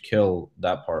pretty much kill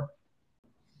that part.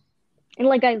 And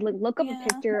like I look up a yeah.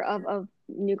 picture of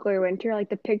nuclear winter. Like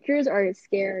the pictures are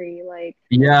scary. Like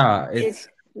Yeah, it's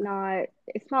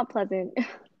not pleasant.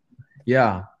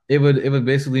 yeah, it would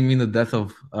basically mean the death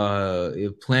of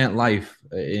plant life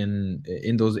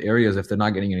in those areas if they're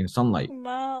not getting any sunlight.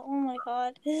 Wow. Oh my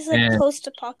God. This is like And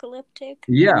post-apocalyptic.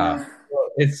 yeah,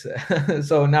 it's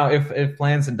so now if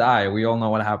plants die, we all know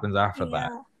what happens after that.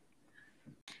 Yeah.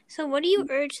 So what do you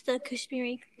urge the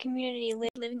Kashmiri community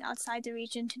living outside the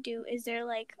region to do? Is there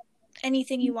like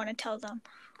anything you want to tell them?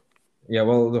 Yeah,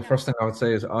 well, the first thing I would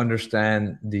say is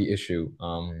understand the issue,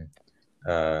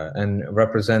 and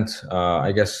represent,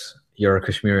 I guess, your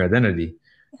Kashmiri identity.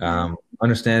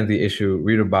 Understand the issue,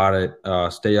 read about it,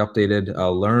 stay updated,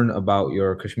 learn about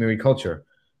your Kashmiri culture.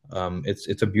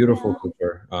 It's a beautiful Yeah.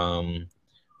 culture.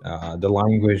 The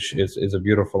language is a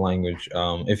beautiful language.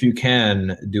 If you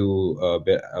can do a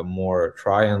bit more,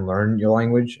 try and learn your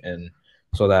language, and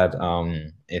so that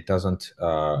it doesn't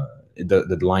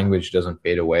the language doesn't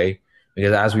fade away.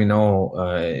 because as we know,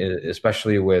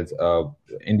 especially with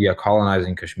India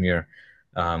colonizing Kashmir,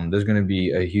 there's going to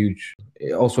be a huge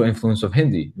also influence of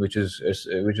Hindi, which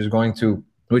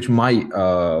might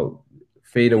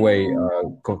fade away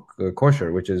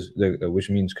kosher, which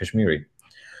means Kashmiri.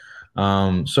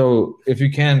 So if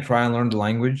you can try and learn the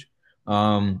language,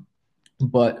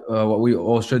 but what we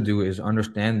all should do is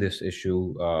understand this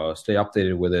issue, stay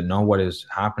updated with it, know what is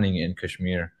happening in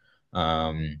Kashmir.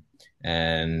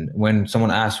 And when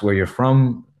someone asks where you're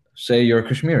from, say you're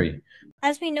Kashmiri.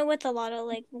 As we know with a lot of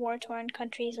like war-torn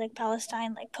countries like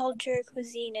Palestine, like culture,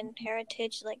 cuisine, and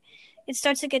heritage, like it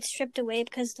starts to get stripped away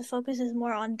because the focus is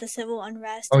more on the civil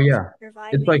unrest Oh and yeah,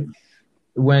 it's like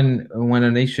surviving. when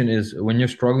a nation is when you're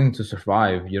struggling to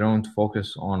survive, you don't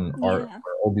focus on art Yeah.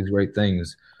 or all these great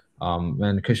things.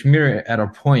 And Kashmir at a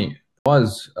point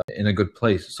was in a good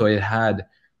place, so it had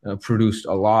produced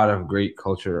a lot of great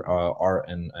culture, art,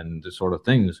 and the sort of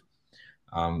things.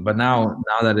 But now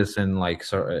that it's in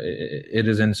it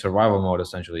is in survival mode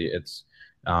essentially. It's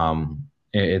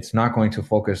not going to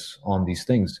focus on these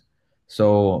things. So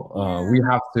we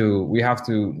have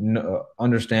to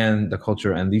understand the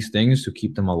culture and these things to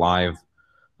keep them alive,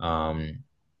 um,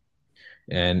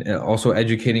 and also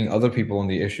educating other people on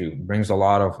the issue brings a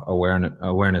lot of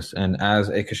awareness. And as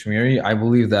a Kashmiri, I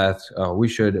believe that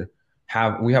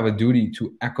we have a duty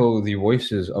to echo the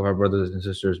voices of our brothers and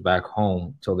sisters back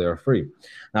home till they are free.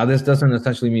 Now, this doesn't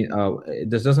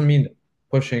mean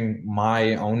pushing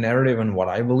my own narrative and what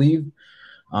I believe.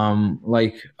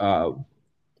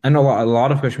 I know a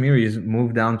lot of Kashmiris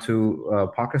moved down to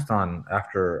Pakistan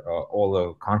after all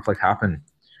the conflict happened.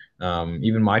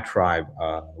 Even my tribe,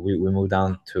 we moved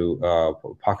down to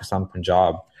Pakistan,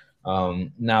 Punjab.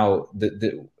 Now,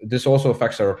 this also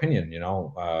affects our opinion.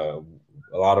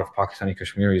 A lot of Pakistani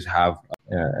Kashmiris have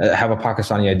a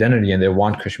Pakistani identity, and they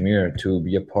want Kashmir to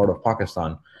be a part of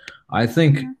Pakistan. I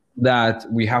think that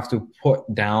we have to put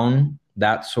down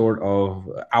that sort of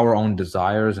our own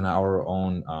desires and our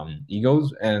own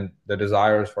egos and the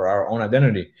desires for our own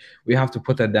identity. We have to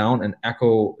put that down and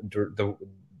echo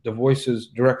the voices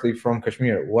directly from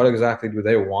Kashmir. What exactly do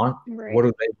they want? Right. What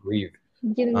do they believe?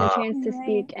 Give them a chance to Right.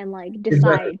 speak and like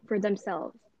decide for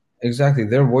themselves. Exactly.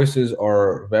 Their voices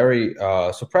are very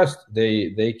suppressed.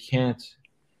 They can't.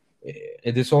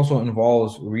 This also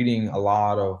involves reading a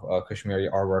lot of Kashmiri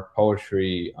artwork,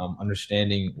 poetry,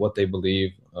 understanding what they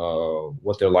believe,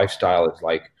 what their lifestyle is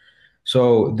like.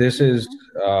 So this is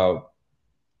So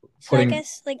I putting.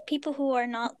 guess like people who are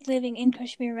not living in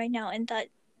Kashmir right now in that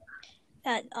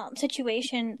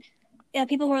situation, yeah,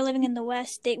 people who are living in the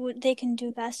West, they can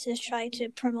do best to try to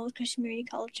promote Kashmiri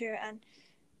culture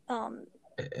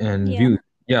and Views.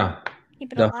 Yeah,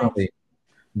 keep it definitely. alive.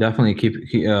 Definitely keep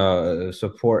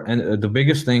support. And the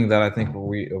biggest thing that I think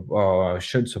we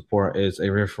should support is a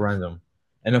referendum,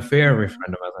 and a fair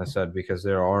referendum, as I said, because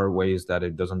there are ways that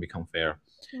it doesn't become fair.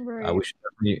 Right. We should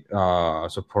definitely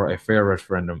support a fair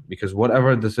referendum, because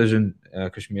whatever decision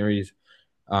Kashmiris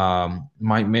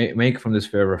might make from this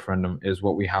fair referendum is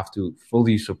what we have to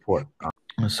fully support.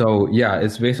 So yeah,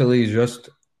 it's basically just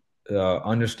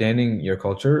understanding your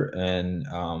culture and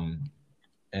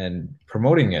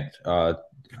promoting it.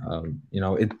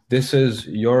 This is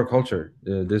your culture.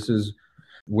 This is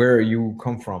where you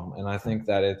come from, and I think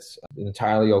that it's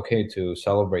entirely okay to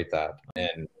celebrate that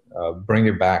and bring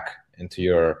it back into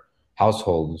your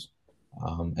households,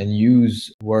 and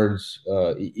use words.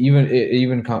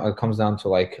 It comes down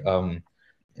to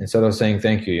instead of saying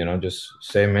thank you, just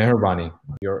say meherbani.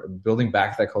 You're building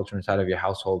back that culture inside of your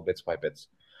household bits by bits,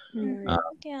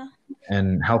 Yeah.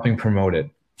 and helping promote it.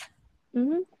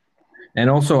 Mm-hmm. And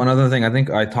also another thing, I think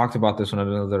I talked about this on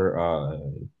another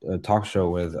talk show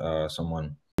with someone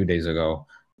a few days ago.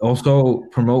 Also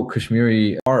promote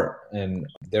Kashmiri art, and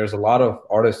there's a lot of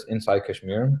artists inside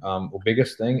Kashmir. The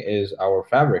biggest thing is our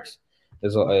fabrics.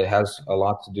 It has a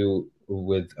lot to do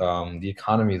with the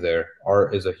economy there.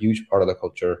 Art is a huge part of the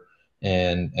culture,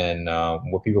 and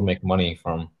what people make money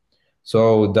from.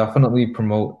 So definitely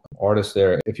promote artists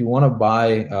there. If you want to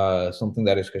buy something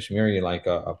that is Kashmiri, like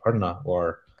a parna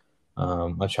or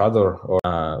a chador, or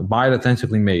buy it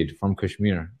authentically made from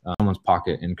Kashmir, someone's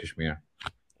pocket in Kashmir.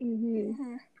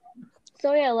 Mm-hmm.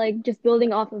 So yeah, like just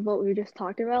building off of what we just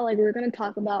talked about, like we're gonna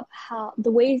talk about how the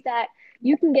ways that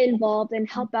you can get involved and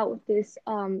help out with this,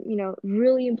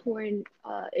 really important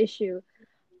issue.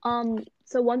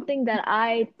 So one thing that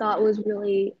I thought was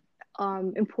really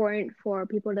important for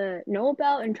people to know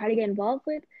about and try to get involved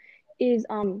with is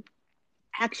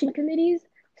action committees.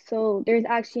 So there's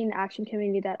actually an action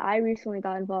committee that I recently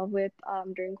got involved with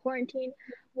during quarantine.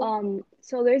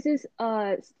 So there's this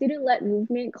student-led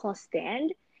movement called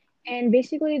STAND, And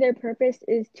basically, their purpose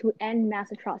is to end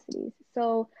mass atrocities.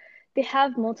 So they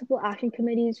have multiple action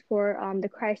committees for the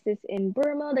crisis in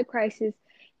Burma, the crisis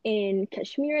in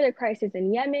Kashmir, the crisis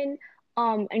in Yemen.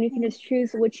 And you can just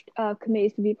choose which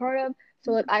committees to be part of.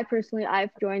 So like I personally,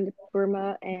 I've joined the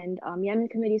Burma and Yemen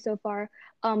committee so far.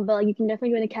 But like you can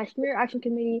definitely join the Kashmir Action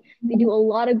Committee. They do a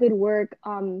lot of good work.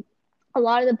 A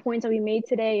lot of the points that we made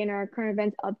today in our current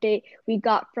events update, we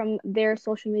got from their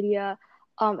social media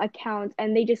accounts,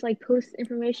 and they just like post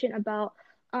information about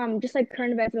just like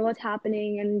current events and what's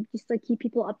happening, and just like keep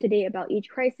people up to date about each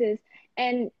crisis.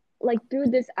 And like through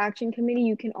this action committee,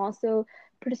 you can also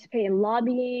participate in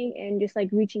lobbying and just like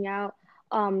reaching out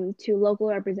to local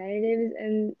representatives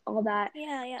and all that.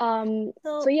 Yeah.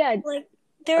 So yeah, like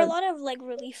there are a lot of like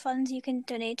relief funds you can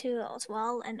donate to as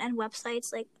well, and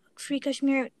websites like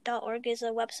freekashmir.org is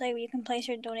a website where you can place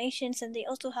your donations, and they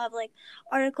also have like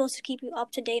articles to keep you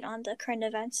up to date on the current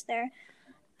events there.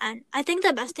 And I think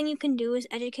the best thing you can do is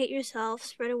educate yourself,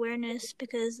 spread awareness,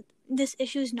 because this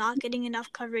issue is not getting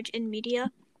enough coverage in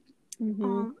media.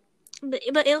 But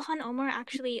Ilhan Omar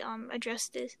actually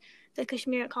addressed the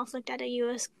Kashmir conflict at a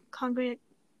U.S.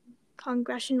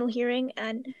 congressional hearing.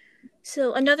 And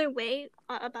so another way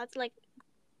about like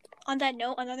on that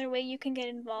note, another way you can get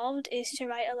involved is to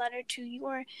write a letter to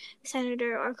your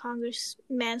senator or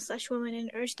congressman/woman and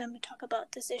urge them to talk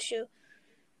about this issue.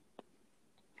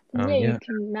 You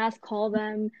can mass call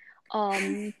them,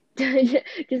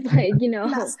 just like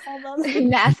mass call them.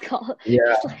 mass call. Yeah.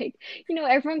 Just like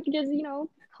everyone can just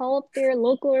call up their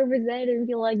local representative and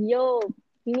be like, "Yo,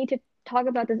 we need to talk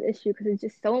about this issue because it's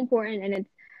just so important and it's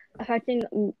affecting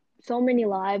so many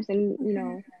lives."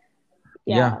 And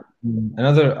Yeah.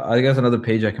 Another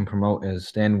page I can promote is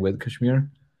Stand With Kashmir.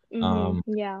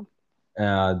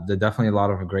 They're definitely a lot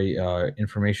of great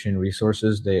information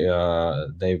resources.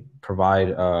 They provide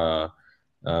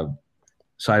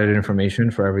cited information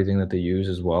for everything that they use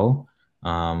as well. They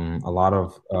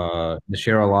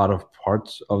share a lot of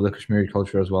parts of the Kashmiri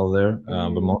culture as well there,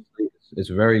 but mostly it's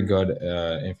very good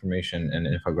information and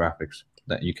infographics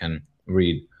that you can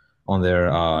read on there.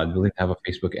 I believe they have a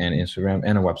Facebook and Instagram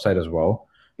and a website as well.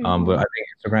 But I think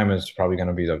Instagram is probably going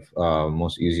to be the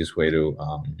most easiest way to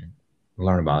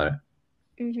learn about it.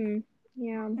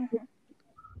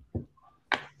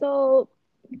 So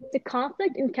the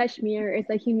conflict in Kashmir is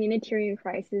a humanitarian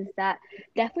crisis that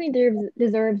definitely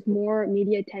deserves more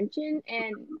media attention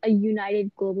and a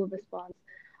united global response.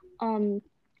 And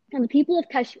the people of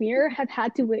Kashmir have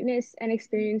had to witness and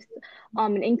experience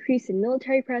an increase in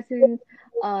military presence,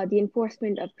 the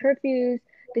enforcement of curfews,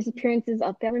 disappearances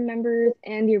of family members,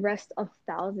 and the arrest of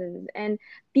thousands. And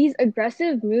these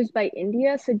aggressive moves by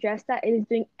India suggest that it is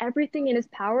doing everything in its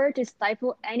power to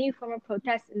stifle any form of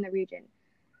protest in the region.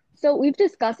 So we've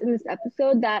discussed in this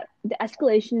episode that the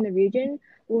escalation in the region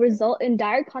will result in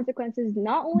dire consequences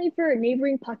not only for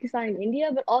neighboring Pakistan and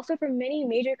India, but also for many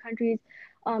major countries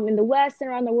in the West and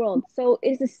around the world. So it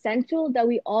is essential that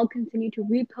we all continue to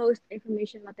repost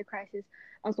information about the crisis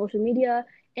on social media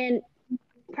and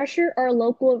pressure our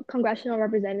local congressional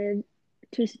representatives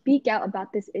to speak out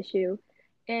about this issue.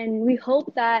 And we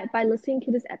hope that by listening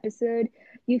to this episode,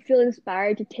 you feel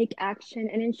inspired to take action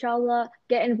and inshallah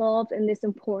get involved in this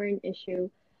important issue.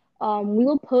 We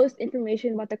will post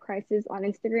information about the crisis on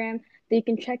Instagram that you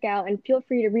can check out, and feel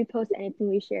free to repost anything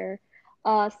we share.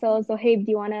 So Zohaib,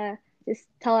 do you want to just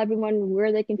tell everyone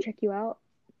where they can check you out?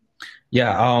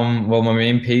 Yeah. Well, my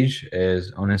main page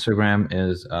is on Instagram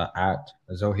is at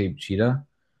Zohaib Cheetah,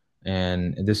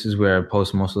 and this is where I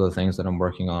post most of the things that I'm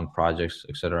working on, projects,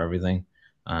 etc., everything.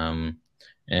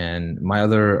 And my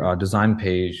other design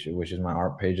page, which is my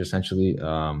art page, essentially,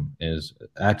 is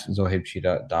at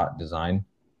zohaibcheetah.design.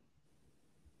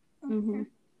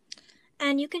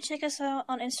 And you can check us out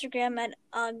on Instagram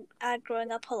at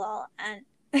Growing Up Halal, and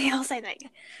I'll say that.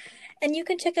 And you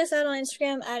can check us out on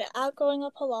Instagram at Growing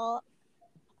Up Halal.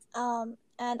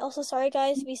 And also, sorry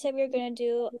guys, we said we were gonna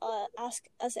do Ask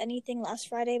Us Anything last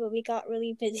Friday, but we got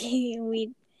really busy and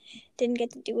we didn't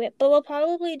get to do it. But we'll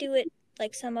probably do it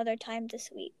like some other time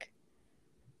this week.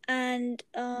 And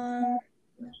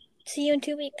see you in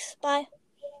 2 weeks. Bye.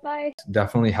 Bye.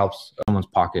 Definitely helps someone's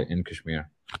pocket in Kashmir.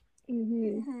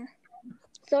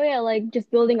 So yeah, like just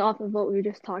building off of what we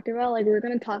just talked about, like we're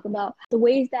gonna talk about the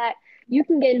ways that you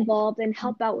can get involved and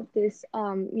help out with this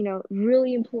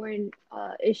really important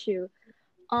issue.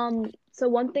 So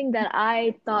one thing that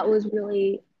I thought was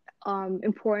really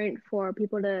important for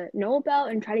people to know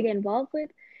about and try to get involved with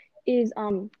is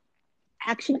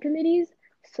action committees.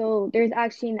 So there's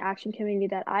actually an action committee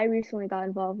that I recently got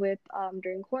involved with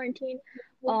during quarantine.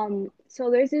 So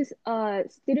there's this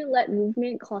student-led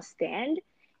movement called STAND,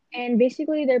 And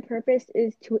basically, their purpose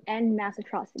is to end mass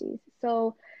atrocities.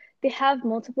 So they have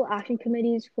multiple action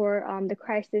committees for the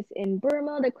crisis in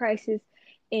Burma, the crisis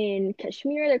in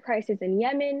Kashmir, the crisis in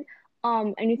Yemen.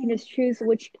 And you can just choose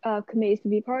which committees to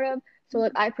be part of. So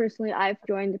like I've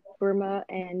joined the Burma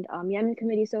and Yemen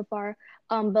committee so far.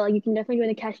 But like you can definitely join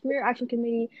the Kashmir Action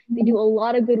Committee. They do a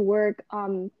lot of good work.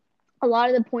 A lot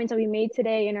of the points that we made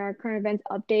today in our current events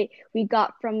update, we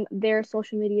got from their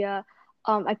social media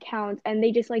accounts, and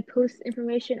they just like post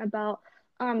information about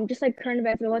just like current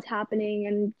events and what's happening,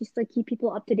 and just like keep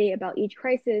people up to date about each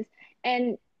crisis.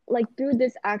 And like through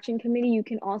this action committee, you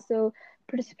can also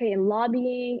participate in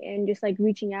lobbying and just like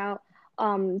reaching out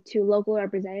to local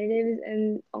representatives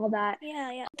and all that.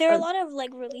 Yeah. There are a lot of like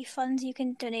relief funds you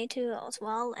can donate to as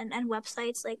well, and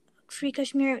websites like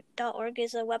freekashmir.org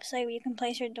is a website where you can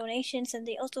place your donations, and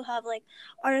they also have like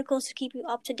articles to keep you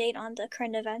up to date on the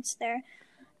current events there.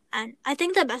 And I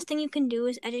think the best thing you can do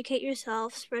is educate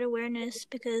yourself, spread awareness,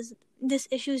 because this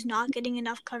issue is not getting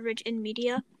enough coverage in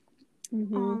media.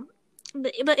 Mm-hmm.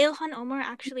 But Ilhan Omar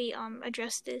actually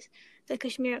addressed the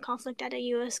Kashmir conflict at a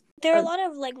U.S. There are a lot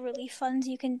of like relief funds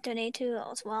you can donate to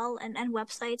as well, and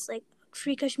websites like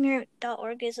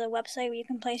freekashmir.org is a website where you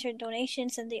can place your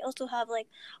donations, and they also have like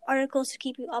articles to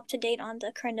keep you up to date on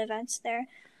the current events there.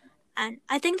 And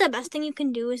I think the best thing you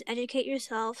can do is educate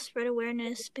yourself, spread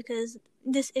awareness, because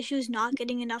this issue is not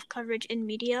getting enough coverage in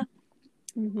media.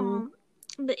 Mm-hmm.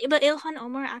 But Ilhan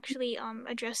Omar actually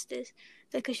addressed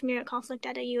the Kashmir conflict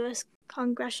at a U.S.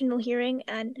 congressional hearing.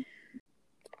 And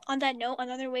on that note,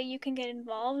 another way you can get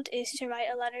involved is to write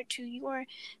a letter to your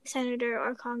senator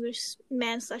or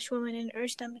congressman/woman and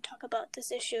urge them to talk about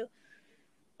this issue.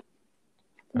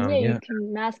 You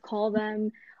can mass call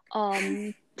them.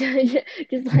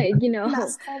 Just like,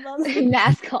 Mass call them.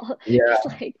 mass call. Yeah. Just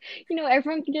like,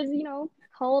 everyone can just,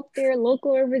 call up their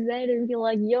local representative and be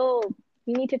like, yo,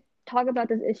 you need to talk about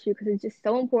this issue because it's just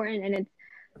so important and it's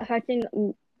affecting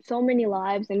so many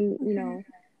lives. And,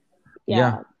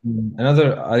 Yeah.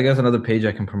 Another page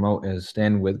I can promote is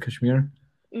Stand With Kashmir.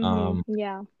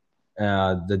 Yeah. There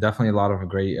are definitely a lot of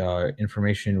great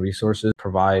information resources,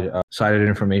 provide cited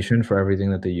information for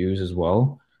everything that they use as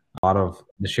well.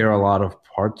 They share a lot of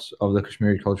parts of the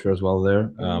Kashmiri culture as well there,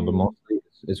 but mostly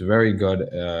it's very good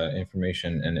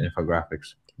information and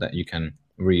infographics that you can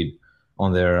read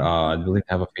on there. I believe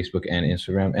they have a Facebook and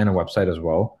Instagram and a website as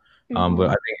well. But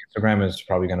I think Instagram is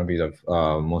probably going to be the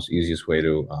most easiest way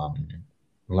to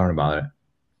learn about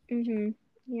it.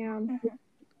 Yeah.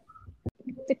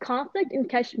 The conflict in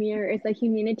Kashmir is a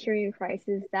humanitarian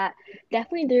crisis that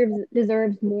definitely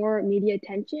deserves more media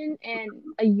attention and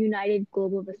a united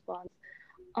global response.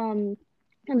 And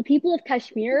the people of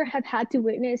Kashmir have had to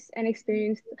witness and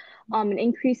experience an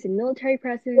increase in military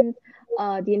presence,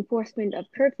 the enforcement of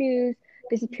curfews,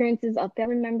 disappearances of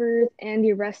family members, and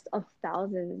the arrest of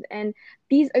thousands. And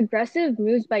these aggressive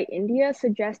moves by India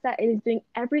suggest that it is doing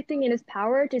everything in its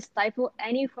power to stifle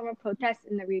any form of protest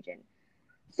in the region.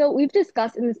 So we've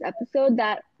discussed in this episode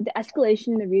that the escalation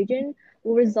in the region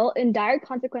will result in dire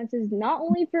consequences not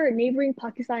only for neighboring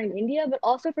Pakistan and India, but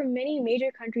also for many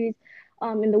major countries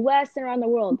in the West and around the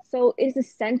world. So it's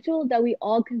essential that we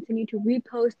all continue to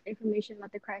repost information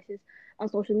about the crisis on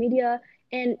social media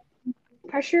and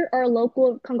pressure our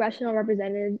local congressional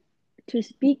representatives to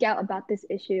speak out about this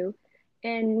issue.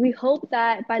 And we hope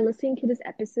that by listening to this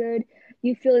episode,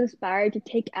 you feel inspired to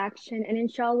take action and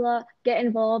inshallah get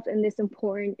involved in this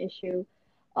important issue.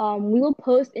 We will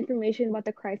post information about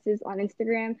the crisis on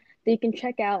Instagram that you can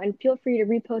check out, and feel free to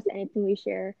repost anything we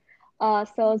share.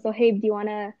 So Zohaib, do you want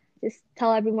to just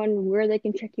tell everyone where they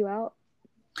can check you out?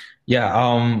 Yeah.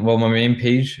 Well, my main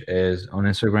page is on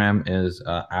Instagram is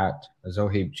at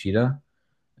Zohaib Cheetah,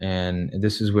 and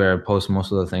this is where I post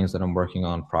most of the things that I'm working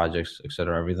on, projects,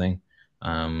 etc., everything.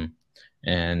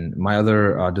 And my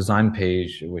other design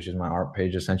page, which is my art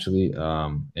page, essentially,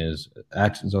 is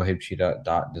at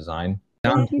zohaibcheetah.design.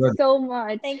 Thank you so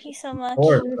much. Thank you so much.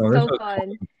 This is so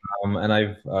fun. And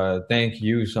I thank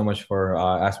you so much for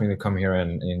asking me to come here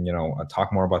and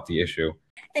talk more about the issue.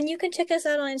 And you can check us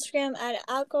out on Instagram at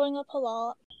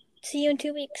 @growinguphalal. See you in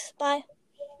 2 weeks. Bye.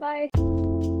 Bye.